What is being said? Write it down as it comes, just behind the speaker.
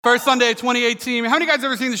First Sunday of 2018. How many of you guys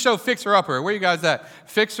ever seen the show Fixer Upper? Where you guys at?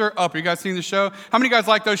 Fixer Upper. You guys seen the show? How many of you guys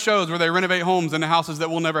like those shows where they renovate homes in the houses that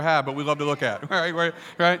we'll never have, but we love to look at?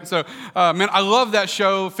 Right? So, man, I love that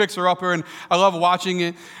show, Fixer Upper, and I love watching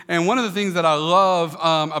it. And one of the things that I love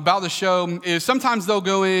about the show is sometimes they'll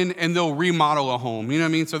go in and they'll remodel a home. You know what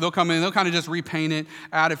I mean? So they'll come in, they'll kind of just repaint it,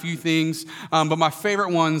 add a few things. But my favorite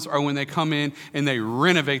ones are when they come in and they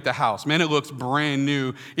renovate the house. Man, it looks brand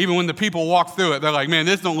new. Even when the people walk through it, they're like, man,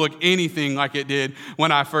 this don't look anything like it did when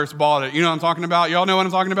I first bought it. You know what I'm talking about? Y'all know what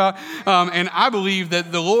I'm talking about? And I believe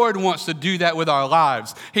that the Lord wants to do that with our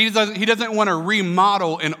lives. He doesn't want to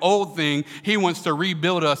remodel an old thing. He wants to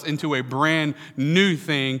rebuild us into a brand new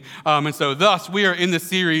thing. And so thus, we are in the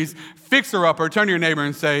series, Fixer Upper. Turn to your neighbor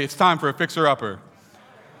and say, it's time for a Fixer Upper.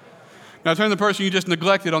 Now turn to the person you just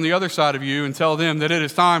neglected on the other side of you and tell them that it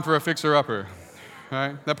is time for a Fixer Upper.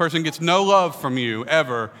 Right? That person gets no love from you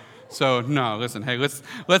ever. So no, listen, hey,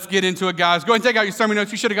 let's get into it, guys. Go ahead and take out your sermon notes.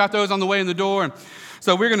 You should have got those on the way in the door. And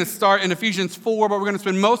so we're going to start in Ephesians 4, but we're going to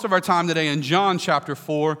spend most of our time today in John chapter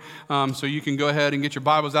 4. So you can go ahead and get your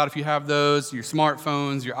Bibles out if you have those, your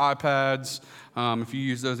smartphones, your iPads. If you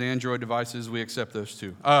use those Android devices, we accept those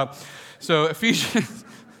too. So Ephesians...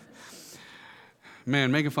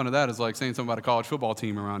 Man, making fun of that is like saying something about a college football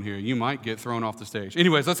team around here. You might get thrown off the stage.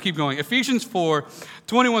 Anyways, let's keep going. Ephesians 4,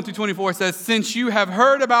 21 through 24 says, since you have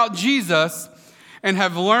heard about Jesus and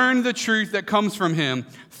have learned the truth that comes from him,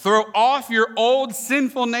 throw off your old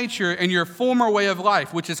sinful nature and your former way of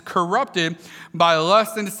life, which is corrupted by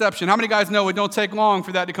lust and deception. How many guys know it don't take long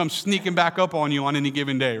for that to come sneaking back up on you on any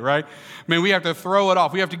given day, right? Man, we have to throw it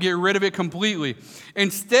off. We have to get rid of it completely.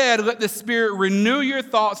 Instead, let the Spirit renew your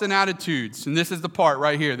thoughts and attitudes. And this is the part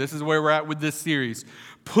right here. This is where we're at with this series.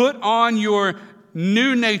 Put on your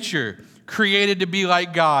new nature, created to be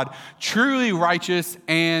like God, truly righteous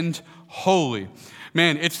and holy.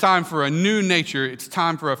 Man, it's time for a new nature. It's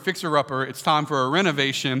time for a fixer-upper. It's time for a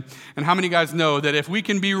renovation. And how many guys know that if we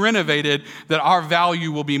can be renovated, that our value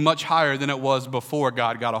will be much higher than it was before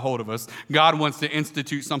God got a hold of us? God wants to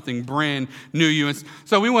institute something brand new. And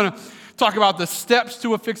so we want to talk about the steps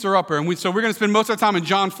to a fixer-upper. And so we're going to spend most of our time in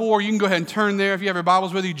John 4. You can go ahead and turn there if you have your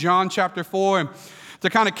Bibles with you, John chapter 4. And to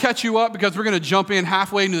kind of catch you up, because we're going to jump in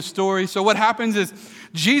halfway into the story. So what happens is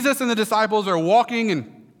Jesus and the disciples are walking,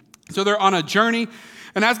 and so they're on a journey,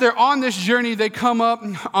 and as they're on this journey, they come up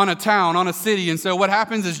on a town, on a city. And so what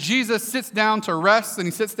happens is Jesus sits down to rest, and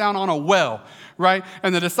he sits down on a well, right?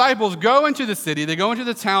 And the disciples go into the city, they go into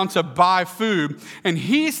the town to buy food, and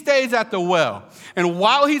he stays at the well. And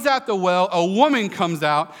while he's at the well, a woman comes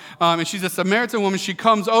out, and she's a Samaritan woman. She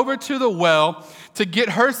comes over to the well to get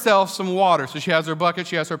herself some water. So she has her bucket,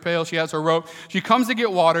 she has her pail, she has her rope. She comes to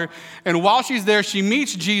get water, and while she's there, she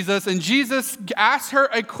meets Jesus, and Jesus asks her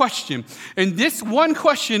a question. And this one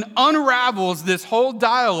question unravels this whole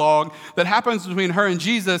dialogue that happens between her and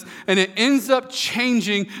Jesus, and it ends up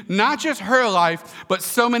changing not just her life, but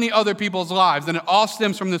so many other people's lives. And it all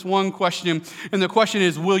stems from this one question, and the question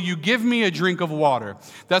is, will you give me a drink of water?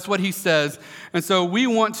 That's what he says. And so we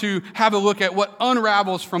want to have a look at what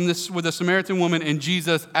unravels from this with the Samaritan woman and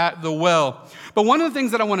Jesus at the well. But one of the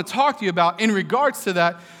things that I want to talk to you about in regards to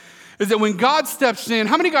that is that when God steps in,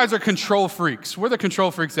 how many guys are control freaks? Where are the control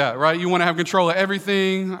freaks at, right? You want to have control of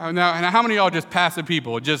everything. Now, and how many of y'all are just passive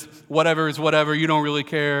people? Just whatever is whatever. You don't really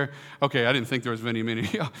care. Okay, I didn't think there was many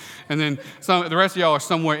of y'all. And then the rest of y'all are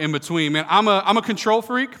somewhere in between. Man, I'm a control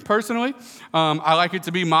freak, personally. I like it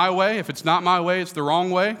to be my way. If it's not my way, it's the wrong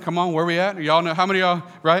way. Come on, where we at? Y'all know, how many of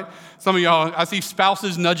y'all, right? Some of y'all, I see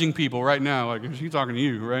spouses nudging people right now. Like, she's talking to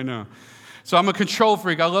you right now. So I'm a control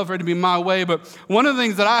freak. I love for it to be my way. But one of the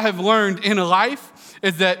things that I have learned in life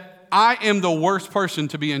is that I am the worst person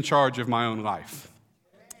to be in charge of my own life.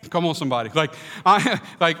 Come on, somebody. Like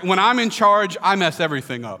when I'm in charge, I mess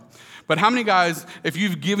everything up. But how many guys, if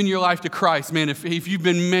you've given your life to Christ, man, if you've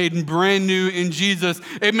been made brand new in Jesus,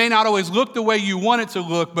 it may not always look the way you want it to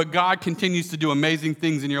look, but God continues to do amazing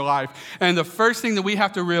things in your life. And the first thing that we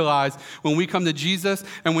have to realize when we come to Jesus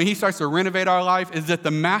and when he starts to renovate our life is that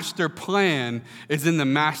the master plan is in the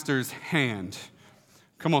master's hand.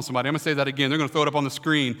 Come on, somebody. I'm going to say that again. They're going to throw it up on the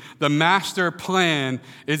screen. The master plan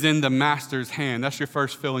is in the master's hand. That's your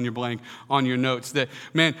first fill in your blank on your notes. That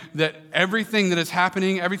everything that is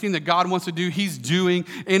happening, everything that God wants to do, he's doing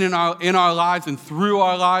in our lives and through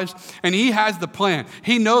our lives. And he has the plan.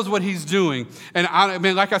 He knows what he's doing. And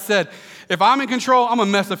like I said, if I'm in control, I'm going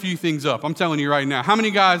to mess a few things up. I'm telling you right now. How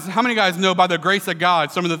many guys know by the grace of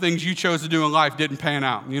God, some of the things you chose to do in life didn't pan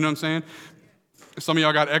out? You know what I'm saying? Some of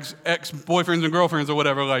y'all got ex-boyfriends and girlfriends or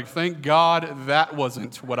whatever. Like, thank God that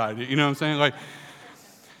wasn't what I did. You know what I'm saying? Like,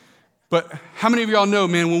 But how many of y'all know,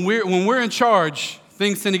 man, when we're in charge,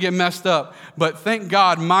 things tend to get messed up. But thank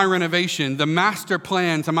God, my renovation, the master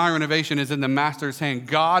plan to my renovation is in the master's hand.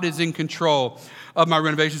 God is in control of my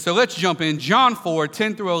renovation. So let's jump in. John 4,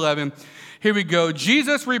 10 through 11. Here we go.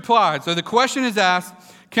 Jesus replied. So the question is asked,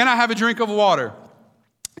 can I have a drink of water?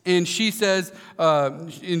 And she says,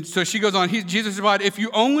 and so she goes on, Jesus replied, if you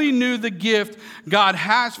only knew the gift God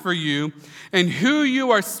has for you and who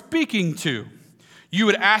you are speaking to, you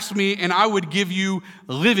would ask me and I would give you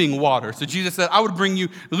living water. So Jesus said, I would bring you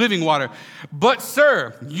living water. But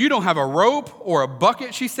sir, you don't have a rope or a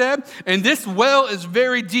bucket, she said, and this well is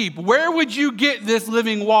very deep. Where would you get this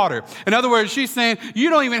living water? In other words, she's saying, you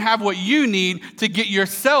don't even have what you need to get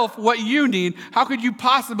yourself what you need. How could you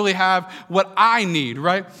possibly have what I need,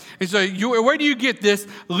 right? And so where do you get this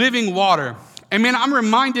living water? And man, I'm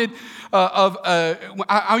reminded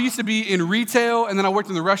I used to be in retail, and then I worked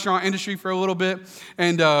in the restaurant industry for a little bit.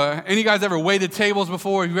 And any guys ever waited tables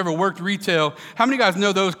before? If you've ever worked retail, how many guys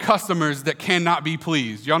know those customers that cannot be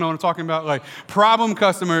pleased? Y'all know what I'm talking about? Like problem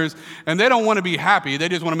customers, and they don't want to be happy. They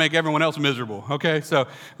just want to make everyone else miserable, okay? So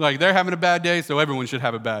like they're having a bad day, so everyone should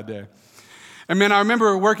have a bad day. And man, I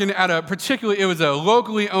remember working at it was a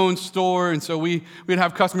locally owned store, and so we'd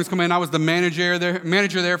have customers come in. I was the manager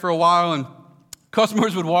there for a while, and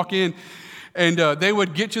customers would walk in, and they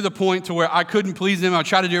would get to the point to where I couldn't please them. I'd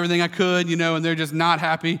try to do everything I could, and they're just not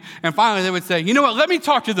happy. And finally, they would say, you know what, let me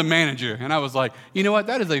talk to the manager. And I was like, you know what,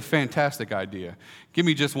 that is a fantastic idea. Give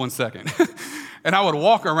me just 1 second. And I would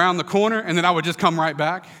walk around the corner, and then I would just come right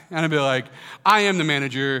back, and I'd be like, I am the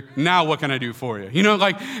manager. Now what can I do for you? In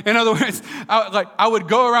other words, I would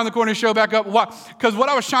go around the corner and show back up. Because what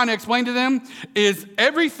I was trying to explain to them is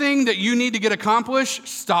everything that you need to get accomplished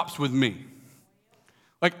stops with me.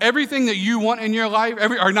 Like everything that you want in your life,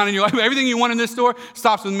 not in your life, but everything you want in this store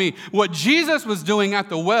stops with me. What Jesus was doing at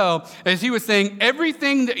the well is he was saying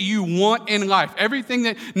everything that you want in life, everything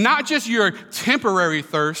that, not just your temporary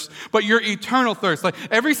thirst, but your eternal thirst, like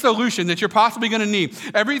every solution that you're possibly going to need,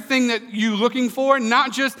 everything that you're looking for,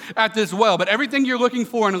 not just at this well, but everything you're looking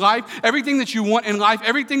for in life, everything that you want in life,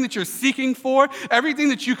 everything that you're seeking for, everything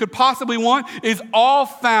that you could possibly want is all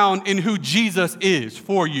found in who Jesus is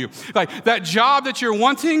for you. Like that job that you're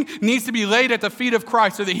wanting needs to be laid at the feet of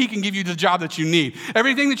Christ so that he can give you the job that you need.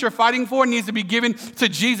 Everything that you're fighting for needs to be given to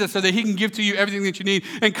Jesus so that he can give to you everything that you need.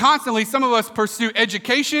 And constantly, some of us pursue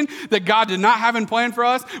education that God did not have in plan for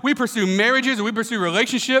us. We pursue marriages and we pursue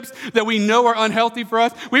relationships that we know are unhealthy for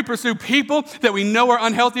us. We pursue people that we know are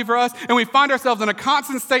unhealthy for us. And we find ourselves in a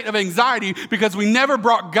constant state of anxiety because we never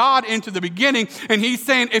brought God into the beginning. And he's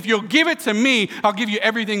saying, if you'll give it to me, I'll give you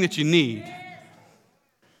everything that you need.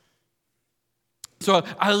 So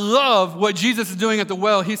I love what Jesus is doing at the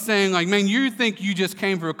well. He's saying, like, man, you think you just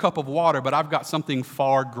came for a cup of water, but I've got something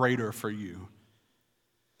far greater for you.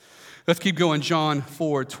 Let's keep going. John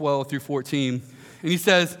 4, 12 through 14. And he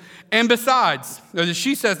says, and besides, or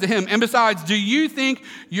she says to him, and besides, do you think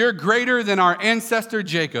you're greater than our ancestor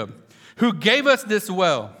Jacob, who gave us this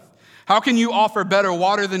well? How can you offer better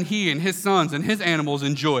water than he and his sons and his animals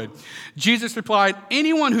enjoyed? Jesus replied,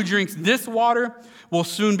 anyone who drinks this water will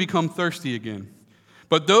soon become thirsty again.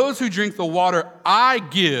 But those who drink the water I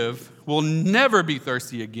give will never be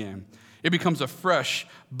thirsty again. It becomes a fresh,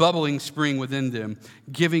 bubbling spring within them,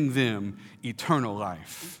 giving them eternal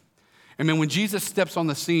life. And then when Jesus steps on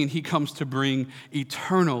the scene, he comes to bring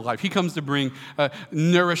eternal life. He comes to bring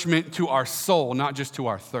nourishment to our soul, not just to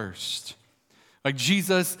our thirst. Like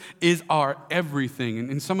Jesus is our everything.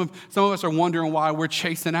 And some of us are wondering why we're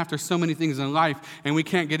chasing after so many things in life and we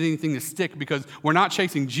can't get anything to stick because we're not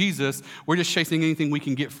chasing Jesus. We're just chasing anything we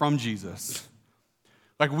can get from Jesus.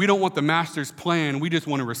 Like we don't want the master's plan. We just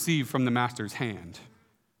want to receive from the master's hand.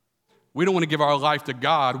 We don't want to give our life to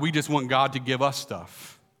God. We just want God to give us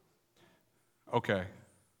stuff. Okay.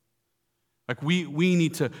 Like we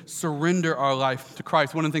need to surrender our life to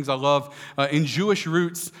Christ. One of the things I love in Jewish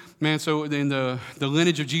roots, man, so in the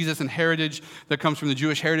lineage of Jesus and heritage that comes from the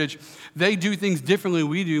Jewish heritage, they do things differently than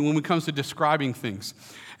we do when it comes to describing things.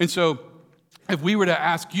 And so if we were to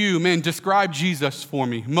ask you, man, describe Jesus for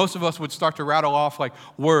me, most of us would start to rattle off like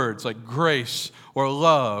words like grace or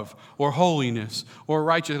love or holiness or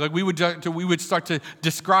righteousness. Like we would start to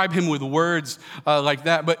describe him with words like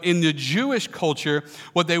that. But in the Jewish culture,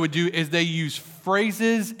 what they would do is they use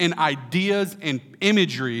phrases and ideas and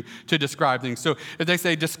imagery to describe things. So if they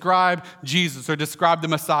say describe Jesus or describe the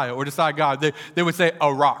Messiah or describe God, they would say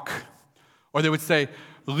a rock, or they would say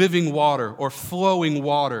living water or flowing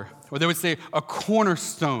water or they would say a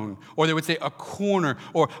cornerstone, or they would say a corner,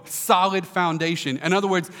 or solid foundation. In other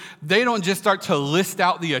words, they don't just start to list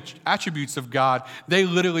out the attributes of God. They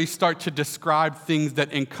literally start to describe things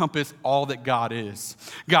that encompass all that God is.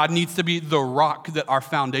 God needs to be the rock that our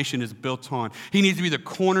foundation is built on. He needs to be the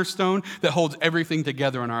cornerstone that holds everything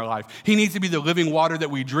together in our life. He needs to be the living water that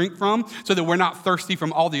we drink from so that we're not thirsty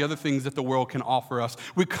from all the other things that the world can offer us.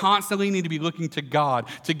 We constantly need to be looking to God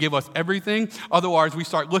to give us everything. Otherwise, we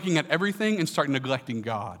start looking at everything and start neglecting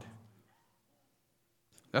God.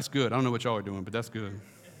 That's good. I don't know what y'all are doing, but that's good.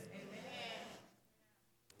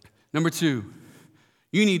 Number 2,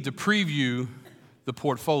 you need to preview the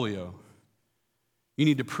portfolio. You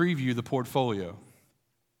need to preview the portfolio.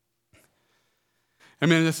 I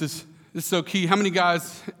mean, this is so key. How many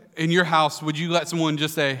guys in your house would you let someone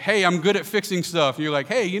just say, hey, I'm good at fixing stuff? And you're like,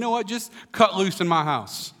 hey, you know what? Just cut loose in my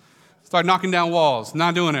house. Start knocking down walls.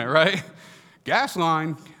 Not doing it, right? Gas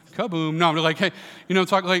line, kaboom. No, I'm like, hey,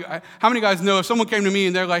 how many guys know if someone came to me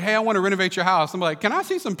and they're like, hey, I want to renovate your house. I'm like, can I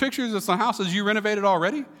see some pictures of some houses you renovated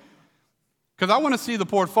already? Because I want to see the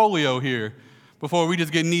portfolio here before we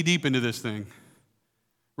just get knee deep into this thing,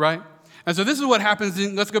 right? And so this is what happens.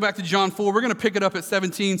 Let's go back to John 4. We're going to pick it up at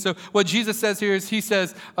 17. So what Jesus says here is he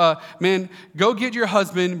says, man, go get your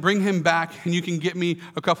husband, bring him back, and you can get me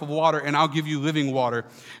a cup of water, and I'll give you living water.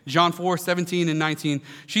 John 4, 17 and 19.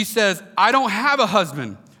 She says, I don't have a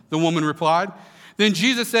husband, the woman replied. Then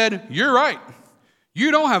Jesus said, you're right.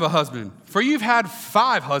 You don't have a husband, for you've had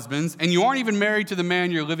 5 husbands, and you aren't even married to the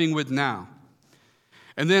man you're living with now.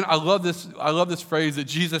 And then I love this phrase that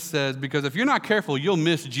Jesus says, because if you're not careful, you'll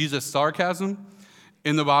miss Jesus' sarcasm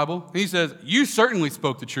in the Bible. He says, you certainly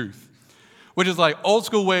spoke the truth, which is like old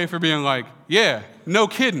school way for being like, yeah, no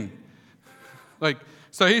kidding.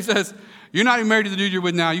 So he says, you're not even married to the dude you're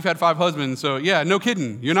with now. You've had 5 husbands. So yeah, no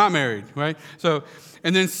kidding. You're not married, right?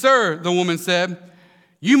 And then, sir, the woman said,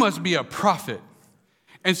 you must be a prophet.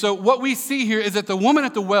 And so what we see here is that the woman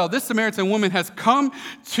at the well, this Samaritan woman, has come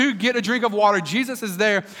to get a drink of water. Jesus is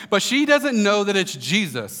there, but she doesn't know that it's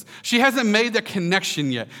Jesus. She hasn't made the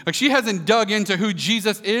connection yet. She hasn't dug into who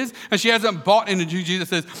Jesus is, and she hasn't bought into who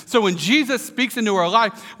Jesus is. So when Jesus speaks into her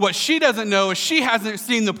life, what she doesn't know is she hasn't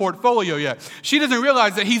seen the portfolio yet. She doesn't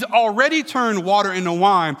realize that he's already turned water into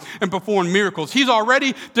wine and performed miracles. He's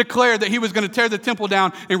already declared that he was going to tear the temple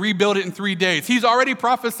down and rebuild it in 3 days. He's already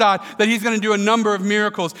prophesied that he's going to do a number of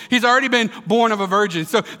miracles. He's already been born of a virgin.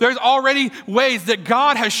 So there's already ways that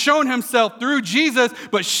God has shown himself through Jesus,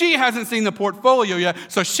 but she hasn't seen the portfolio yet,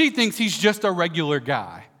 so she thinks he's just a regular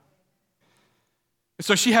guy.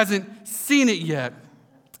 So she hasn't seen it yet.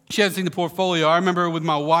 She hasn't seen the portfolio. I remember with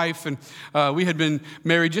my wife, and we had been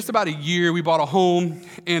married just about a year. We bought a home,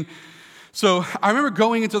 and so I remember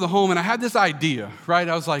going into the home, and I had this idea, right?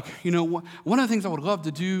 I was like, one of the things I would love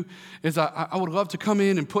to do is I would love to come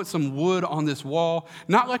in and put some wood on this wall,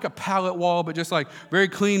 not like a pallet wall, but just like very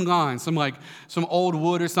clean lines, some old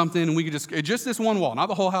wood or something, and we could just this one wall, not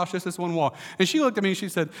the whole house, just this one wall. And she looked at me and she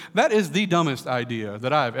said, that is the dumbest idea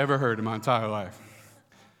that I have ever heard in my entire life.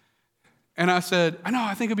 And I said, I know,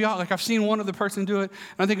 I think it'd be awesome. I've seen one other person do it,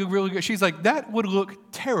 and I think it'd be really good. She's like, that would look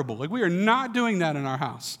terrible. We are not doing that in our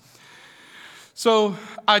house. So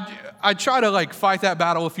I try to fight that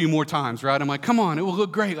battle a few more times, right? I'm like, come on, it will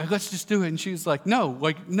look great. Let's just do it. And she's like, no,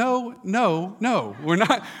 we're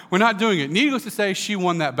not doing it. Needless to say, she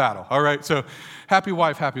won that battle. All right. So happy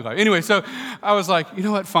wife, happy life. Anyway, so I was like, you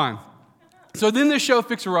know what? Fine. So then the show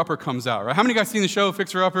Fixer Upper comes out, right? How many guys seen the show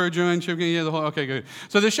Fixer Upper? Okay, good.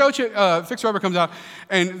 So the show Fixer Upper comes out,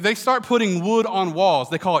 and they start putting wood on walls.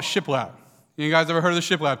 They call it shiplap. You guys ever heard of the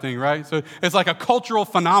shiplap thing, right? So it's like a cultural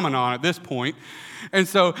phenomenon at this point. And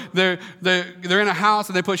so they're in a house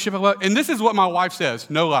and they put shiplap. And this is what my wife says,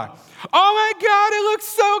 no lie. Oh my God, it looks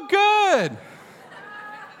so good.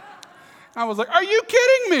 I was like, are you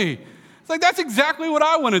kidding me? It's like, that's exactly what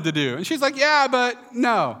I wanted to do. And she's like, yeah, but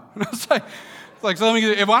no. And I was like, so let me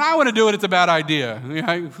get it. If when I want to do it, it's a bad idea.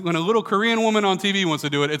 When a little Korean woman on TV wants to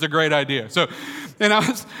do it, it's a great idea. So, and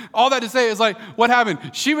all that to say is what happened?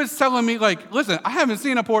 She was telling me listen, I haven't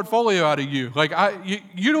seen a portfolio out of you.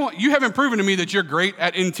 You haven't proven to me that you're great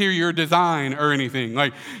at interior design or anything.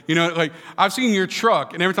 I've seen your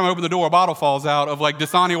truck, and every time I open the door, a bottle falls out of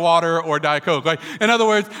Dasani water or Diet Coke. In other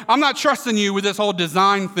words, I'm not trusting you with this whole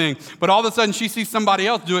design thing. But all of a sudden, she sees somebody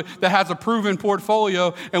else do it that has a proven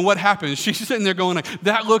portfolio, and what happens? She's sitting there there going like,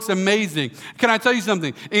 that looks amazing. Can I tell you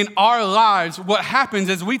something? In our lives, what happens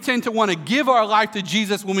is we tend to want to give our life to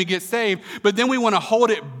Jesus when we get saved, but then we want to hold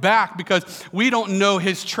it back because we don't know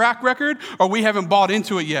his track record or we haven't bought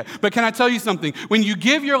into it yet. But can I tell you something? When you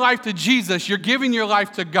give your life to Jesus, you're giving your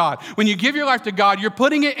life to God. When you give your life to God, you're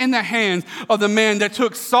putting it in the hands of the man that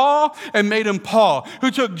took Saul and made him Paul,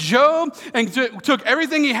 who took Job and took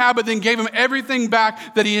everything he had, but then gave him everything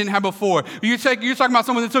back that he didn't have before. You're talking about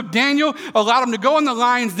someone that took Daniel, allowed him to go in the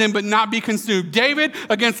lion's den, but not be consumed. David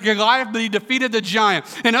against Goliath, but he defeated the giant.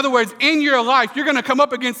 In other words, in your life, you're going to come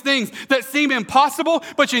up against things that seem impossible,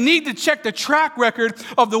 but you need to check the track record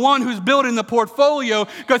of the one who's building the portfolio,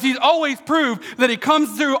 because he's always proved that he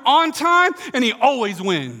comes through on time and he always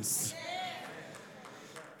wins.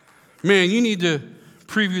 Man, you need to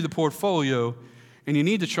preview the portfolio and you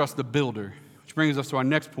need to trust the builder, which brings us to our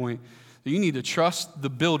next point. You need to trust the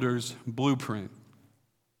builder's blueprint.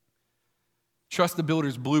 Trust the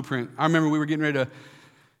builder's blueprint. I remember we were getting ready to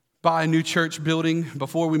buy a new church building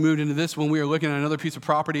before we moved into this one. We were looking at another piece of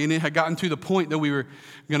property, and it had gotten to the point that we were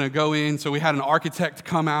going to go in. So we had an architect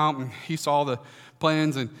come out, and he saw the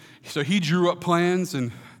plans, and so he drew up plans.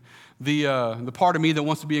 And the part of me that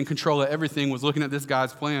wants to be in control of everything was looking at this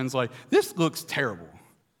guy's plans like, this looks terrible.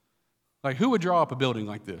 Like, who would draw up a building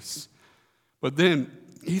like this? But then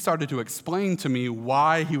he started to explain to me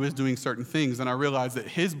why he was doing certain things, and I realized that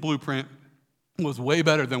his blueprint was way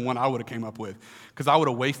better than one I would have came up with, because I would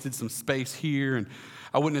have wasted some space here, and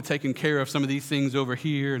I wouldn't have taken care of some of these things over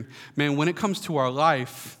here. And man, when it comes to our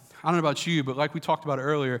life, I don't know about you, but like we talked about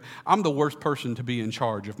earlier, I'm the worst person to be in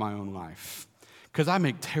charge of my own life, because I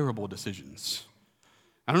make terrible decisions.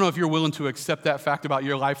 I don't know if you're willing to accept that fact about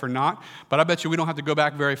your life or not, but I bet you we don't have to go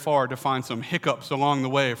back very far to find some hiccups along the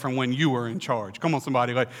way from when you were in charge. Come on,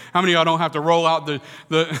 somebody. Like, how many of y'all don't have to roll out the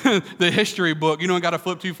the history book? You don't got to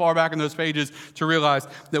flip too far back in those pages to realize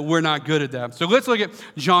that we're not good at that. So let's look at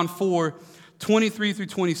John 4, 23 through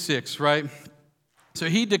 26, right? So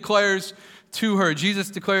he declares to her, Jesus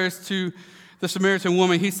declares to the Samaritan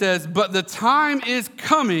woman, he says, but the time is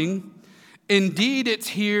coming, indeed, it's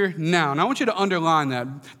here now. And I want you to underline that.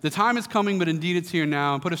 The time is coming, but indeed it's here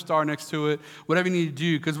now. And put a star next to it, whatever you need to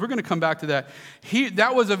do, because we're going to come back to that.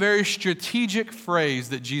 That was a very strategic phrase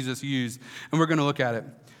that Jesus used, and we're going to look at it.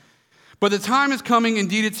 But the time is coming,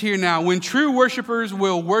 indeed it's here now, when true worshipers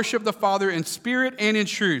will worship the Father in spirit and in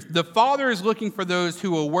truth. The Father is looking for those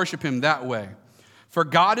who will worship him that way. For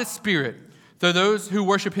God is spirit. For those who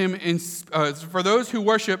worship him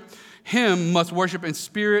him must worship in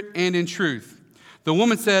spirit and in truth. The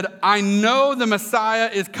woman said, I know the Messiah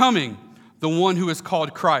is coming, the one who is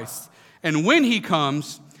called Christ. And when he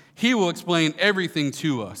comes, he will explain everything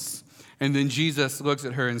to us. And then Jesus looks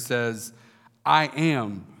at her and says, I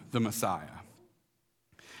am the Messiah.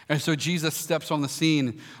 And so Jesus steps on the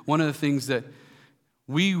scene. One of the things that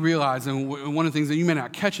we realize, and one of the things that you may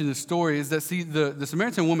not catch in this story, is that, see, the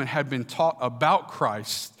Samaritan woman had been taught about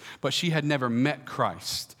Christ, but she had never met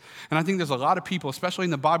Christ. And I think there's a lot of people, especially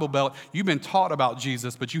in the Bible Belt, you've been taught about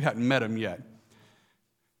Jesus, but you hadn't met him yet.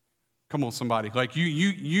 Come on, somebody. Like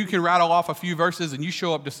you can rattle off a few verses and you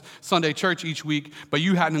show up to Sunday church each week, but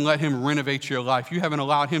you hadn't let him renovate your life. You haven't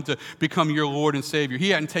allowed him to become your Lord and Savior. He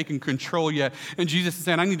hadn't taken control yet. And Jesus is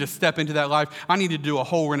saying, I need to step into that life. I need to do a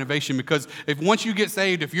whole renovation, because if once you get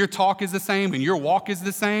saved, if your talk is the same and your walk is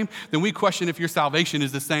the same, then we question if your salvation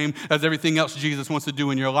is the same as everything else Jesus wants to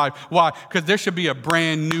do in your life. Why? Because there should be a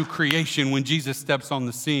brand new creation when Jesus steps on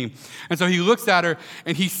the scene. And so he looks at her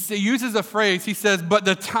and he uses a phrase. He says, but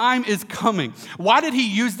the time is coming. Why did he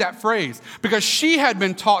use that phrase? Because she had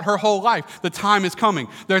been taught her whole life, the time is coming.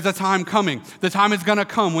 There's a time coming. The time is going to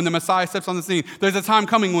come when the Messiah steps on the scene. There's a time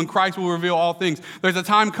coming when Christ will reveal all things. There's a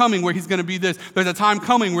time coming where he's going to be this. There's a time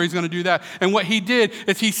coming where he's going to do that. And what he did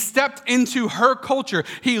is he stepped into her culture.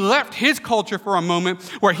 He left his culture for a moment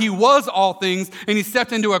where he was all things, and he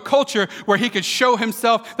stepped into a culture where he could show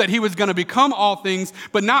himself that he was going to become all things.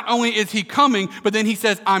 But not only is he coming, but then he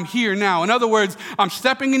says, I'm here now. In other words, I'm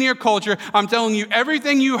stepping into your culture. I'm telling you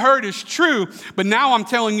everything you heard is true, but now I'm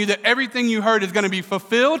telling you that everything you heard is going to be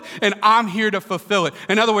fulfilled, and I'm here to fulfill it.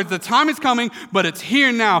 In other words, the time is coming, but it's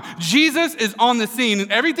here now. Jesus is on the scene, and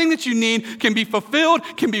everything that you need can be fulfilled,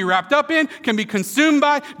 can be wrapped up in, can be consumed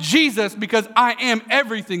by Jesus, because I am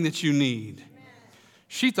everything that you need.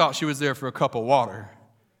 She thought she was there for a cup of water,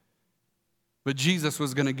 but Jesus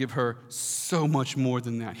was going to give her so much more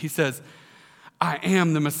than that. He says, I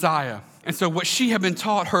am the Messiah. And so what she had been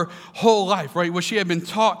taught her whole life, right? What she had been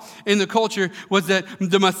taught in the culture was that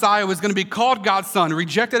the Messiah was going to be called God's son,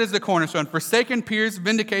 rejected as the cornerstone, forsaken, pierced,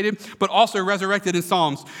 vindicated, but also resurrected in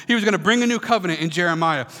Psalms. He was going to bring a new covenant in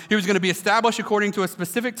Jeremiah. He was going to be established according to a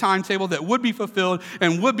specific timetable that would be fulfilled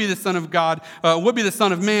and would be the Son of God, would be the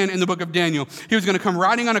Son of Man in the book of Daniel. He was going to come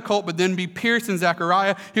riding on a colt, but then be pierced in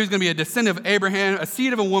Zechariah. He was going to be a descendant of Abraham, a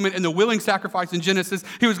seed of a woman in the willing sacrifice in Genesis.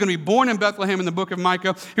 He was going to be born in Bethlehem in the book of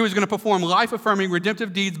Micah. He was going to perform life-affirming,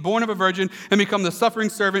 redemptive deeds, born of a virgin, and become the suffering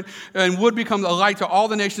servant, and would become a light to all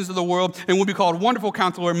the nations of the world, and would be called Wonderful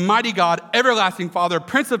Counselor, Mighty God, Everlasting Father,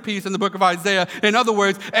 Prince of Peace in the book of Isaiah. In other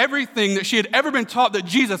words, everything that she had ever been taught that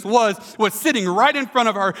Jesus was sitting right in front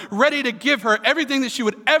of her, ready to give her everything that she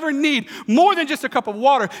would ever need, more than just a cup of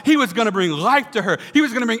water. He was going to bring life to her. He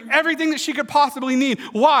was going to bring everything that she could possibly need.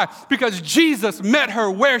 Why? Because Jesus met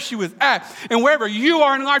her where she was at. And wherever you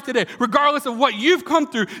are in life today, regardless of what you've come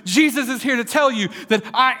through, Jesus is here to tell you that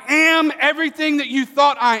I am everything that you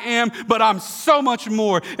thought I am, but I'm so much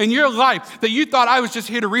more. In your life that you thought I was just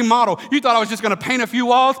here to remodel, you thought I was just going to paint a few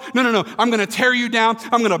walls. No. I'm going to tear you down.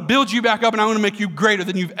 I'm going to build you back up, and I'm going to make you greater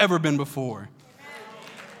than you've ever been before.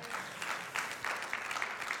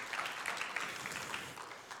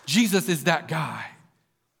 Jesus is that guy.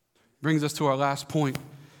 Brings us to our last point,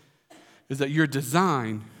 is that your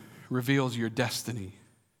design reveals your destiny.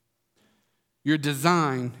 Your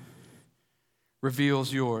design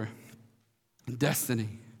reveals your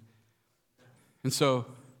destiny. And so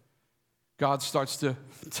God starts to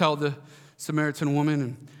tell the Samaritan woman,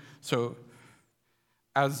 and so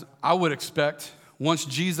as I would expect, once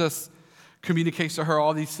Jesus communicates to her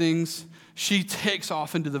all these things, she takes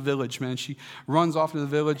off into the village, man. She runs off to the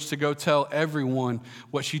village to go tell everyone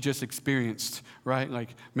what she just experienced, right?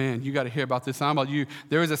 Like, man, you got to hear about this. I'm about you.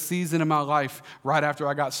 There was a season in my life right after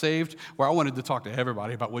I got saved where I wanted to talk to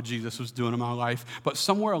everybody about what Jesus was doing in my life. But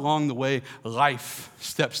somewhere along the way, life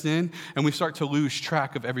steps in, and we start to lose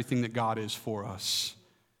track of everything that God is for us.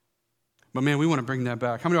 But man, we want to bring that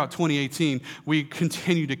back. How many about 2018, we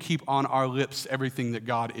continue to keep on our lips everything that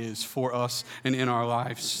God is for us and in our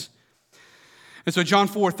lives? And so John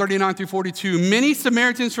 4, 39 through 42, many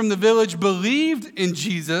Samaritans from the village believed in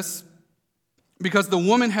Jesus because the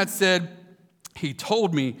woman had said, he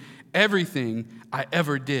told me everything I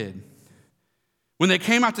ever did. When they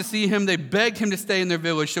came out to see him, they begged him to stay in their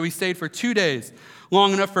village, so he stayed for 2 days,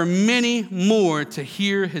 long enough for many more to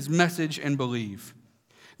hear his message and believe.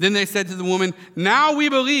 Then they said to the woman, now we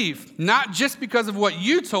believe, not just because of what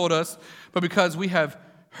you told us, but because we have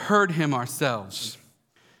heard him ourselves.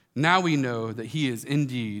 Now we know that he is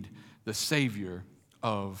indeed the Savior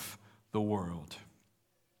of the world.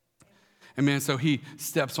 And man, so he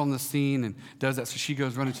steps on the scene and does that. So she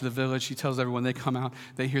goes running to the village. She tells everyone, they come out,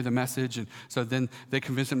 they hear the message. And so then they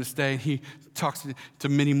convince him to stay. And he talks to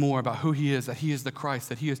many more about who he is, that he is the Christ,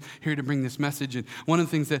 that he is here to bring this message. And one of the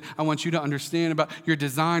things that I want you to understand about your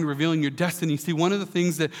design, revealing your destiny, see, one of the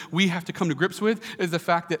things that we have to come to grips with is the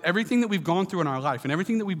fact that everything that we've gone through in our life and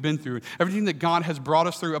everything that we've been through, everything that God has brought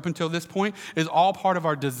us through up until this point is all part of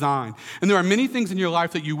our design. And there are many things in your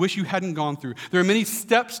life that you wish you hadn't gone through. There are many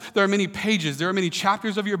steps, there are many pages, there are many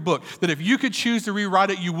chapters of your book that if you could choose to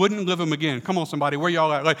rewrite it, you wouldn't live them again. Come on, somebody, where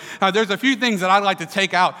y'all at? There's a few things that I'd like to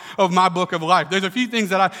take out of my book of life. There's a few things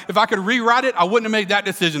that if I could rewrite it, I wouldn't have made that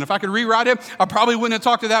decision. If I could rewrite it, I probably wouldn't have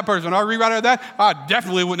talked to that person. If I rewrite that, I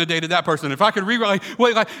definitely wouldn't have dated that person. If I could rewrite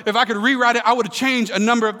it, I would have changed a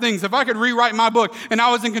number of things. If I could rewrite my book and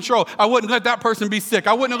I was in control, I wouldn't let that person be sick.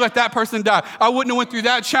 I wouldn't have let that person die. I wouldn't have went through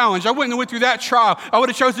that challenge. I wouldn't have went through that trial. I would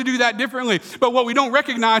have chose to do that differently. But what we don't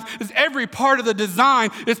recognize is every part of the design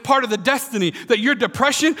is part of the destiny. That your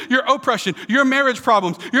depression, your oppression, your marriage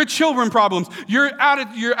problems, your children problems, your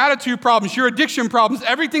attitude problems, your addiction problems,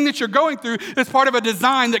 everything that you're going through is part of a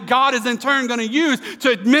design that God is in turn going to use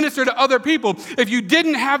to minister to other people. If you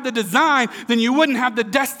didn't have the design, then you wouldn't have the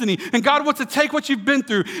destiny. And God wants to take what you've been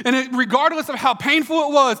through, and regardless of how painful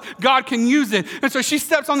it was, God can use it. And so she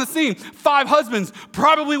steps on the scene. 5 husbands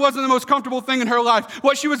probably wasn't the most comfortable thing in her life.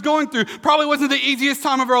 What she was going through probably wasn't the easiest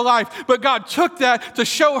time of her life, but God took that to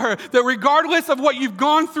show her that regardless of what you've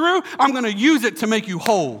gone through, I'm going to use it to make you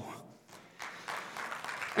whole.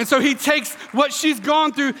 And so he takes what she's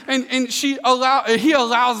gone through and he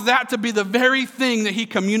allows that to be the very thing that he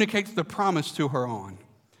communicates the promise to her on.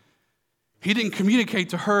 He didn't communicate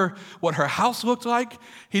to her what her house looked like.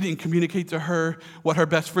 He didn't communicate to her what her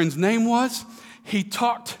best friend's name was. He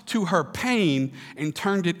talked to her pain and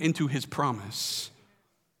turned it into his promise.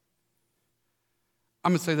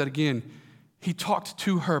 I'm going to say that again. He talked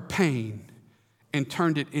to her pain and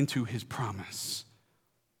turned it into his promise.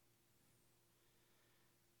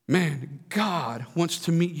 Man, God wants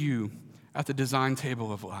to meet you at the design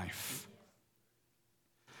table of life.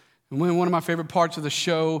 And one of my favorite parts of the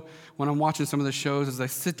show, when I'm watching some of the shows, is I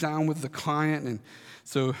sit down with the client, and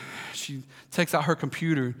so she takes out her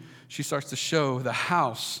computer. She starts to show the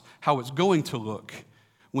house, how it's going to look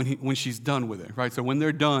when she's done with it, right? So when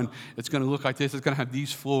they're done, it's going to look like this. It's going to have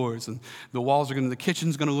these floors, and the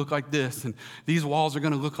kitchen's going to look like this, and these walls are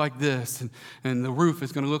going to look like this, and the roof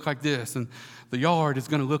is going to look like this, and the yard is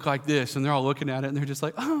going to look like this. And they're all looking at it, and they're just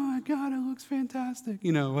like, oh my God, it looks fantastic,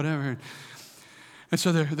 whatever. And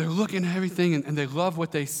so they're looking at everything, and they love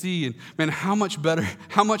what they see. And man, how much better,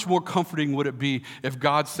 how much more comforting would it be if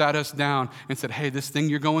God sat us down and said, hey, this thing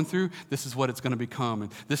you're going through, this is what it's going to become.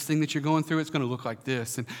 And this thing that you're going through, it's going to look like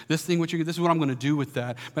this. And this thing, this is what I'm going to do with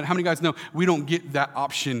that. But how many guys know we don't get that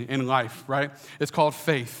option in life, right? It's called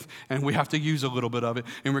faith, and we have to use a little bit of it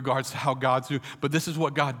in regards to how God's do. But this is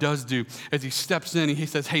what God does do. As he steps in and he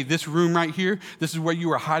says, hey, this room right here, this is where you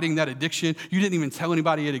were hiding that addiction. You didn't even tell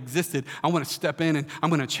anybody it existed. I want to step in, and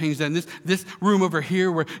I'm going to change that. And this room over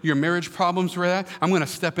here where your marriage problems were at, I'm going to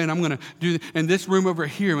step in. I'm going to do that. And this room over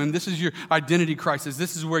here, and this is your identity crisis.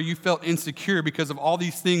 This is where you felt insecure because of all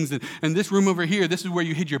these things. And this room over here, this is where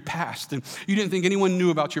you hid your past. And you didn't think anyone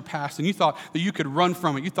knew about your past. And you thought that you could run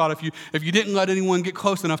from it. You thought if you didn't let anyone get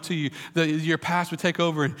close enough to you, that your past would take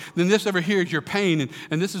over. And then this over here is your pain.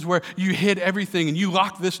 And this is where you hid everything. And you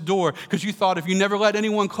locked this door because you thought if you never let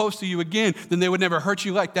anyone close to you again, then they would never hurt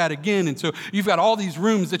you like that again. And so you've got all these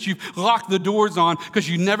rooms that you've locked the doors on because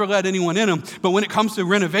you never let anyone in them. But when it comes to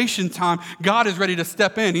renovation time, God is ready to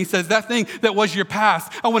step in. He says, that thing that was your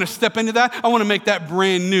past, I want to step into that. I want to make that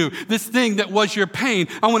brand new. This thing that was your pain,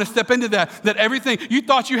 I want to step into that. That everything, you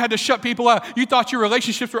thought you had to shut people out. You thought your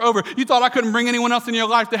relationships were over. You thought I couldn't bring anyone else in your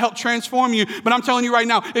life to help transform you. But I'm telling you right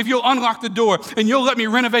now, if you'll unlock the door and you'll let me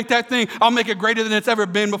renovate that thing, I'll make it greater than it's ever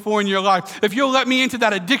been before in your life. If you'll let me into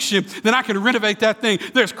that addiction, then I can renovate that thing.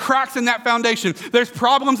 There's cracks in that foundation. There's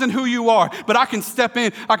problems in who you are, but I can step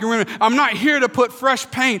in. I'm not here to put fresh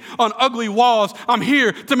paint on ugly walls. I'm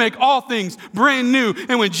here to make all things brand new.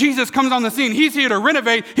 And when Jesus comes on the scene, he's here to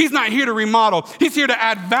renovate. He's not here to remodel. He's here to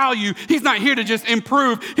add value. He's not here to just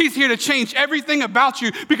improve. He's here to change everything about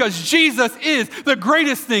you because Jesus is the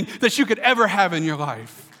greatest thing that you could ever have in your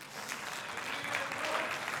life.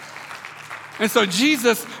 And so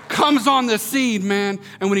Jesus comes on the scene, man.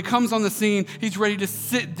 And when he comes on the scene, he's ready to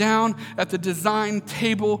sit down at the design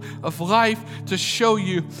table of life to show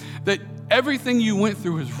you that everything you went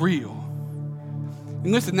through is real.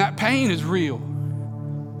 And listen, that pain is real.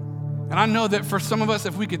 And I know that for some of us,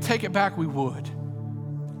 if we could take it back, we would.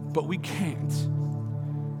 But we can't.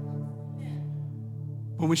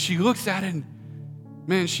 But when she looks at it,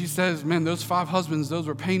 man, she says, man, those 5 husbands, those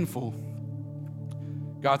were painful.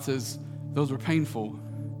 God says, those were painful,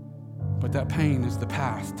 but that pain is the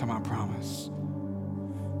path to my promise.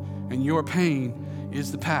 And your pain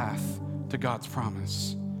is the path to God's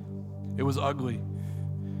promise. It was ugly.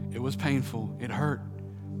 It was painful. It hurt.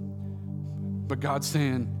 But God's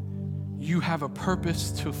saying, you have a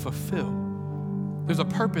purpose to fulfill. There's a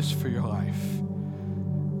purpose for your life.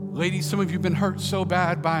 Ladies, some of you have been hurt so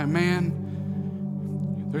bad by a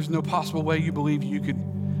man, there's no possible way you believe you could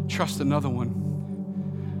trust another one.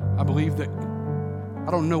 I believe that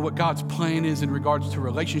I don't know what God's plan is in regards to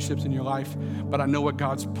relationships in your life, but I know what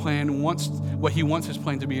God's plan what he wants his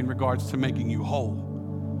plan to be in regards to making you whole.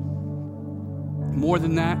 More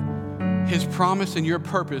than that, his promise and your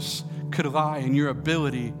purpose could lie in your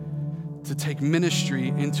ability to take ministry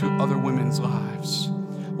into other women's lives.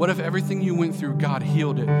 What if everything you went through, God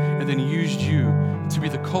healed it and then used you to be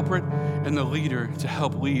the culprit and the leader to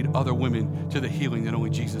help lead other women to the healing that only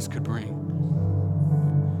Jesus could bring?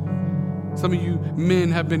 Some of you men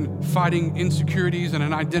have been fighting insecurities and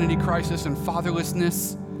an identity crisis and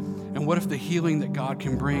fatherlessness. And what if the healing that God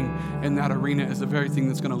can bring in that arena is the very thing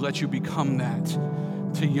that's going to let you become that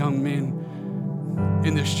to young men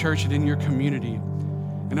in this church and in your community?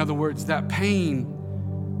 In other words, that pain,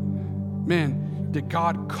 man, did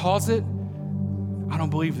God cause it? I don't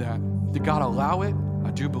believe that. Did God allow it?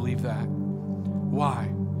 I do believe that. Why?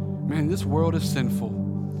 Man, this world is sinful.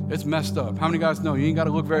 It's messed up. How many guys know you ain't got to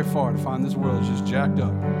look very far to find this world is just jacked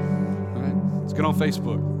up? Right? Let's get on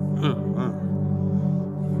Facebook.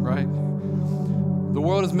 Right? The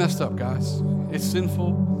world is messed up, guys. It's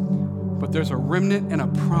sinful, but there's a remnant and a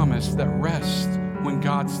promise that rests when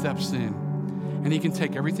God steps in. And he can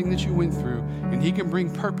take everything that you went through and he can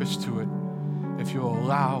bring purpose to it if you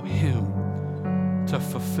allow him to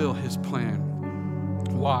fulfill his plan.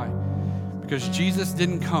 Why? Because Jesus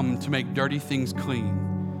didn't come to make dirty things clean.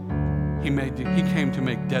 He came to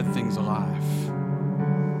make dead things alive.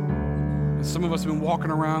 And some of us have been walking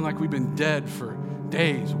around like we've been dead for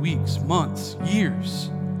days, weeks, months, years.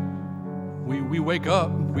 We wake up,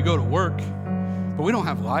 we go to work, but we don't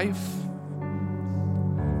have life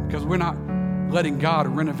because we're not letting God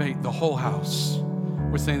renovate the whole house.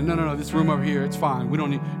 We're saying, no, this room over here, it's fine. We don't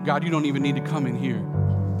need, God, you don't even need to come in here.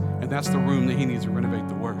 And that's the room that he needs to renovate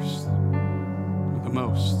the worst, the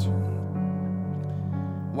most.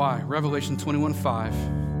 Why? Revelation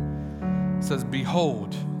 21:5 says,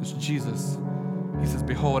 behold, it's Jesus. He says,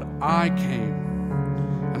 behold, I came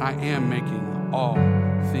and I am making all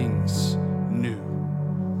things new.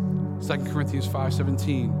 2 Corinthians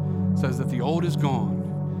 5:17 says that the old is gone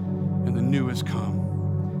and the new has come.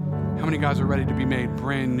 How many guys are ready to be made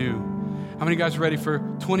brand new? How many guys are ready for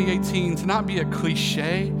 2018 to not be a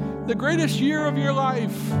cliche, the greatest year of your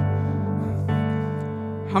life?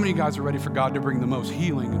 How many guys are ready for God to bring the most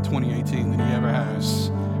healing in 2018 that he ever has,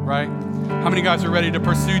 right? How many guys are ready to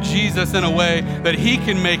pursue Jesus in a way that he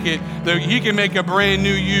can make it, that he can make a brand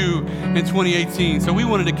new you in 2018? So we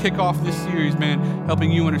wanted to kick off this series, man,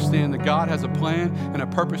 helping you understand that God has a plan and a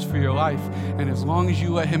purpose for your life. And as long as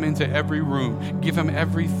you let him into every room, give him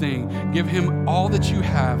everything, give him all that you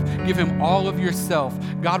have, give him all of yourself,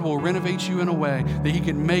 God will renovate you in a way that he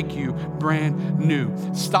can make you brand new.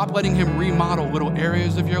 Stop letting him remodel little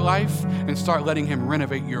areas of your life and start letting him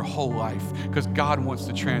renovate your whole life, because God wants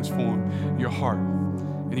to transform your heart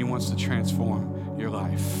and he wants to transform your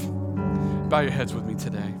life. Bow your heads with me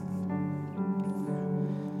today.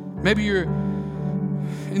 Maybe you're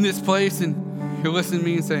in this place and you're listening to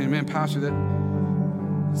me and saying, man, Pastor,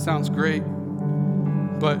 that sounds great,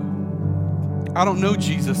 but I don't know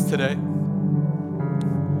Jesus today.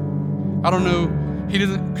 I don't know, he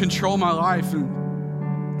doesn't control my life,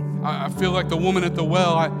 and I feel like the woman at the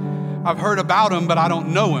well. I've heard about him, but I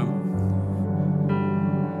don't know him.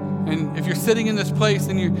 And if you're sitting in this place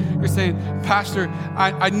and you're saying, Pastor,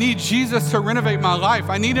 I need Jesus to renovate my life.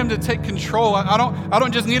 I need him to take control. I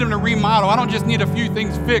don't just need him to remodel. I don't just need a few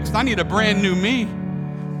things fixed. I need a brand new me.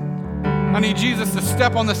 I need Jesus to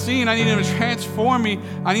step on the scene. I need him to transform me.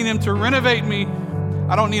 I need him to renovate me.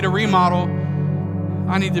 I don't need a remodel.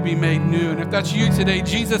 I need to be made new. And if that's you today,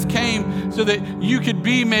 Jesus came so that you could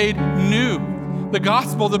be made new. The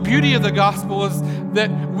gospel, the beauty of the gospel is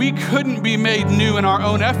that we couldn't be made new in our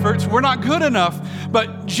own efforts. We're not good enough.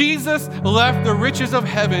 But Jesus left the riches of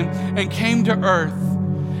heaven and came to earth.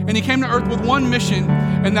 And he came to earth with one mission,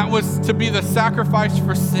 and that was to be the sacrifice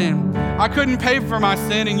for sin. I couldn't pay for my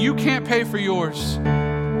sin, and you can't pay for yours.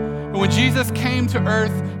 But when Jesus came to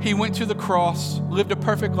earth, he went to the cross, lived a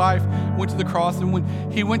perfect life, went to the cross. And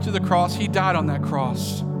when he went to the cross, he died on that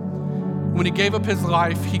cross. When he gave up his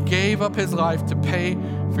life to pay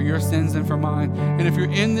for your sins and for mine. And if you're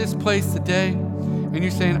in this place today and you're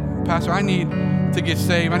saying, Pastor, I need to get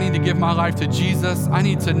saved. I need to give my life to Jesus. I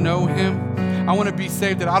need to know him. I want to be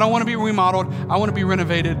saved. I don't want to be remodeled. I want to be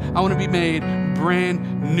renovated. I want to be made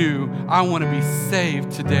brand new. I want to be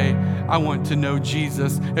saved today. I want to know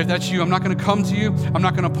Jesus. If that's you, I'm not going to come to you. I'm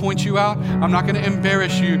not going to point you out. I'm not going to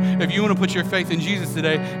embarrass you. If you want to put your faith in Jesus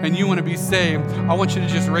today and you want to be saved, I want you to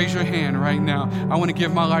just raise your hand right now. I want to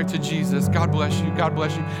give my life to Jesus. God bless you. God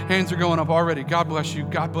bless you. Hands are going up already. God bless you.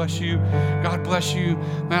 God bless you. God bless you.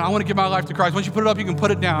 Man, I want to give my life to Christ. Once you put it up, you can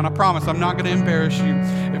put it down. I promise I'm not going to embarrass you.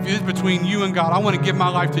 If it's between you and God, I want to give my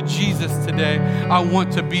life to Jesus today. I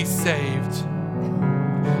want to be saved.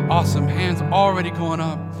 Awesome. Hands already going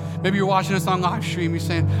up. Maybe you're watching us on live stream. You're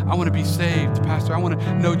saying, I want to be saved, Pastor. I want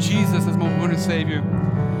to know Jesus as my Lord and Savior.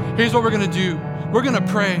 Here's what we're going to do. We're going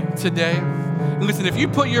to pray today. And listen, if you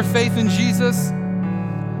put your faith in Jesus,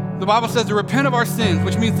 the Bible says to repent of our sins,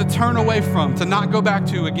 which means to turn away from, to not go back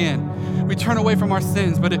to again. We turn away from our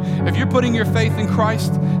sins. But if you're putting your faith in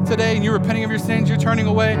Christ today and you're repenting of your sins, you're turning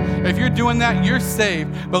away, if you're doing that, you're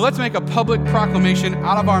saved. But let's make a public proclamation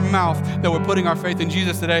out of our mouth that we're putting our faith in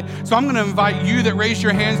Jesus today. So I'm going to invite you that raised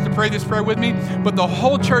your hands to pray this prayer with me, but the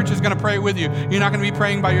whole church is going to pray with you. You're not going to be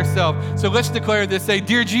praying by yourself. So let's declare this. Say,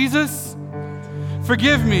 Dear Jesus,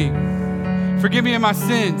 forgive me. Forgive me of my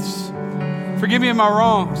sins. Forgive me of my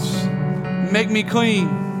wrongs. Make me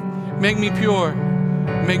clean. Make me pure.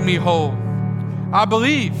 Make me whole. I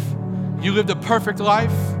believe you lived a perfect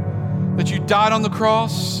life, that you died on the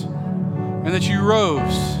cross, and that you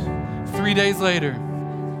rose 3 days later.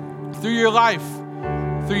 Through your life,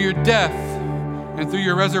 through your death, and through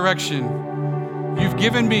your resurrection, you've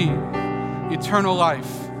given me eternal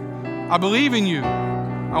life. I believe in you.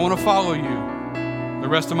 I want to follow you the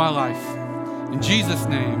rest of my life. In Jesus'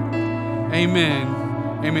 name, amen.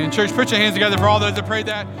 Amen. Church, put your hands together for all those that prayed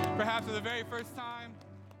that, perhaps for the very first time.